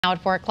Now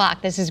at 4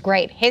 o'clock, this is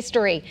great.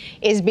 History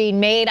is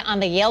being made on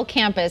the Yale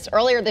campus.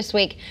 Earlier this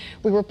week,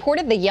 we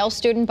reported the Yale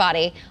student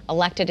body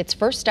elected its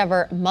first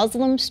ever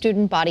Muslim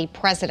student body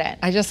president.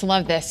 I just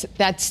love this.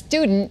 That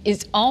student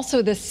is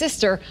also the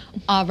sister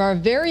of our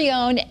very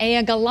own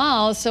Aya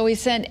Galal. So we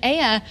sent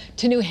Aya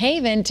to New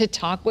Haven to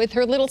talk with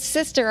her little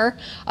sister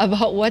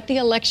about what the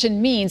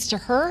election means to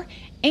her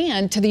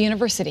and to the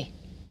university.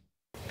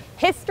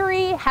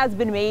 History has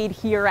been made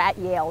here at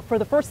Yale. For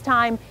the first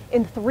time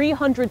in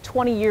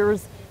 320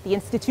 years, the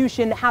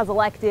institution has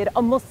elected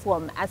a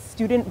Muslim as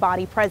student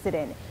body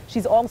president.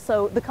 She's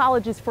also the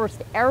college's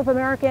first Arab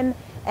American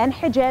and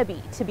hijabi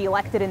to be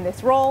elected in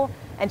this role.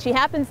 And she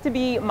happens to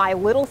be my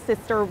little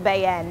sister,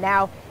 Bayan.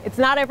 Now, it's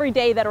not every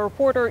day that a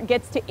reporter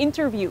gets to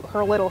interview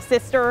her little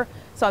sister,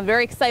 so I'm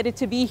very excited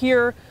to be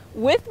here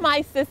with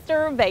my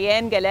sister,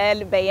 Bayan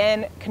Galal.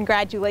 Bayan,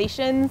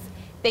 congratulations.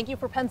 Thank you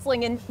for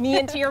penciling me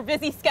into your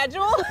busy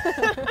schedule.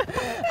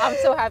 I'm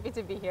so happy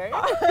to be here.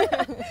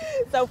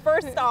 So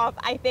first off,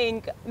 I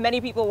think many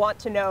people want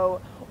to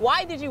know,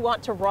 why did you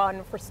want to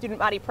run for student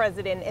body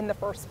president in the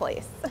first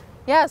place?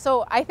 Yeah,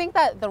 so I think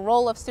that the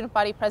role of student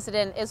body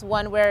president is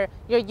one where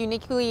you're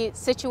uniquely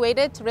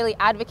situated to really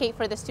advocate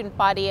for the student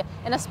body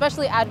and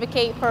especially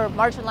advocate for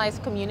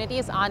marginalized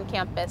communities on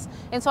campus.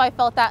 And so I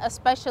felt that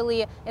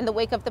especially in the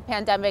wake of the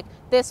pandemic,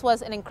 this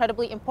was an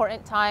incredibly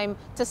important time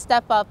to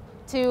step up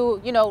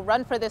to,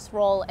 run for this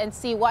role and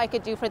see what I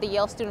could do for the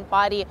Yale student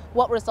body,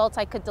 what results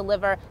I could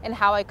deliver, and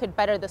how I could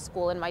better the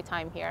school in my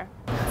time here.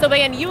 So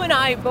Bayan, you and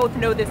I both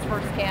know this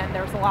firsthand.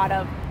 There's a lot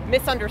of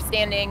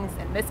misunderstandings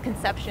and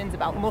misconceptions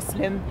about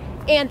Muslim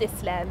and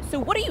Islam. So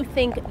what do you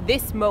think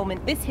this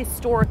moment, this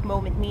historic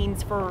moment,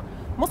 means for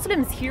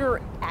Muslims here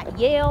at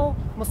Yale,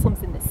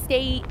 Muslims in the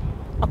state,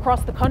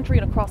 across the country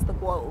and across the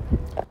globe?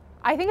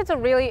 I think it's a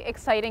really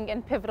exciting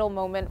and pivotal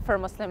moment for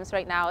Muslims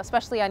right now,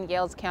 especially on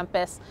Yale's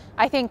campus.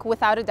 I think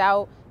without a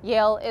doubt,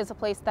 Yale is a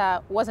place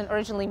that wasn't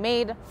originally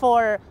made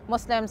for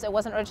Muslims. It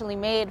wasn't originally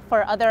made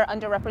for other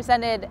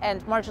underrepresented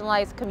and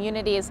marginalized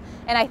communities.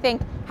 And I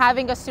think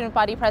having a student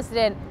body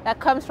president that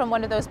comes from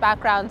one of those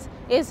backgrounds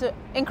is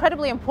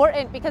incredibly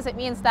important because it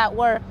means that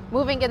we're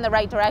moving in the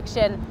right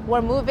direction.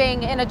 We're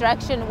moving in a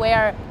direction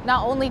where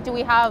not only do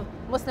we have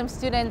Muslim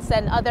students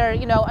and other,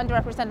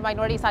 underrepresented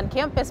minorities on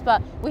campus, but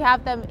we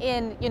have them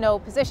in,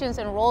 positions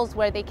and roles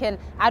where they can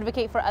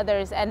advocate for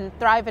others and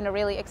thrive in a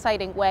really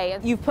exciting way.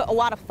 You've put a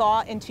lot of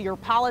thought into your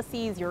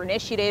policies, your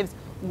initiatives.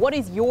 What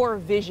is your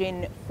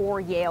vision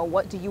for Yale?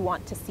 What do you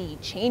want to see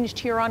changed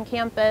here on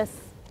campus?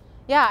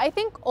 Yeah, I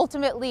think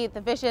ultimately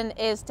the vision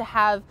is to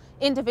have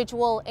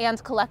individual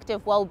and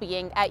collective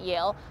well-being at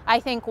Yale. I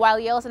think while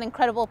Yale is an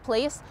incredible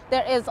place,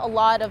 there is a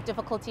lot of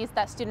difficulties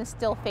that students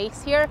still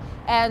face here.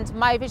 And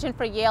my vision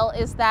for Yale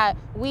is that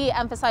we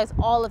emphasize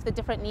all of the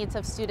different needs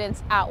of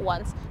students at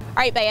once. All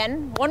right,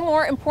 Bayan, one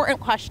more important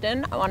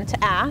question I wanted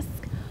to ask.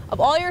 Of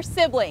all your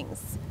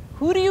siblings,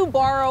 who do you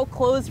borrow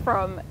clothes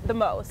from the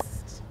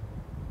most?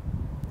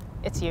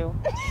 It's you.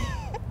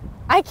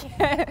 I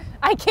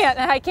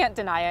can't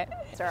deny it.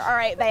 All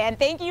right, Bayan,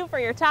 thank you for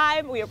your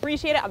time. We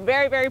appreciate it. I'm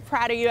very, very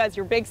proud of you as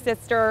your big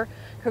sister.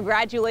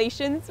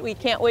 Congratulations. We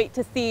can't wait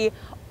to see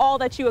all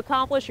that you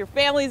accomplish. Your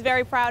family's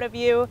very proud of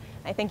you.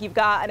 I think you've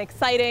got an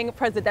exciting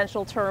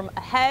presidential term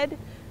ahead.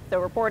 So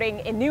reporting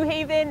in New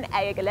Haven,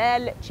 Aya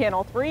Galal,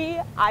 Channel 3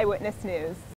 Eyewitness News.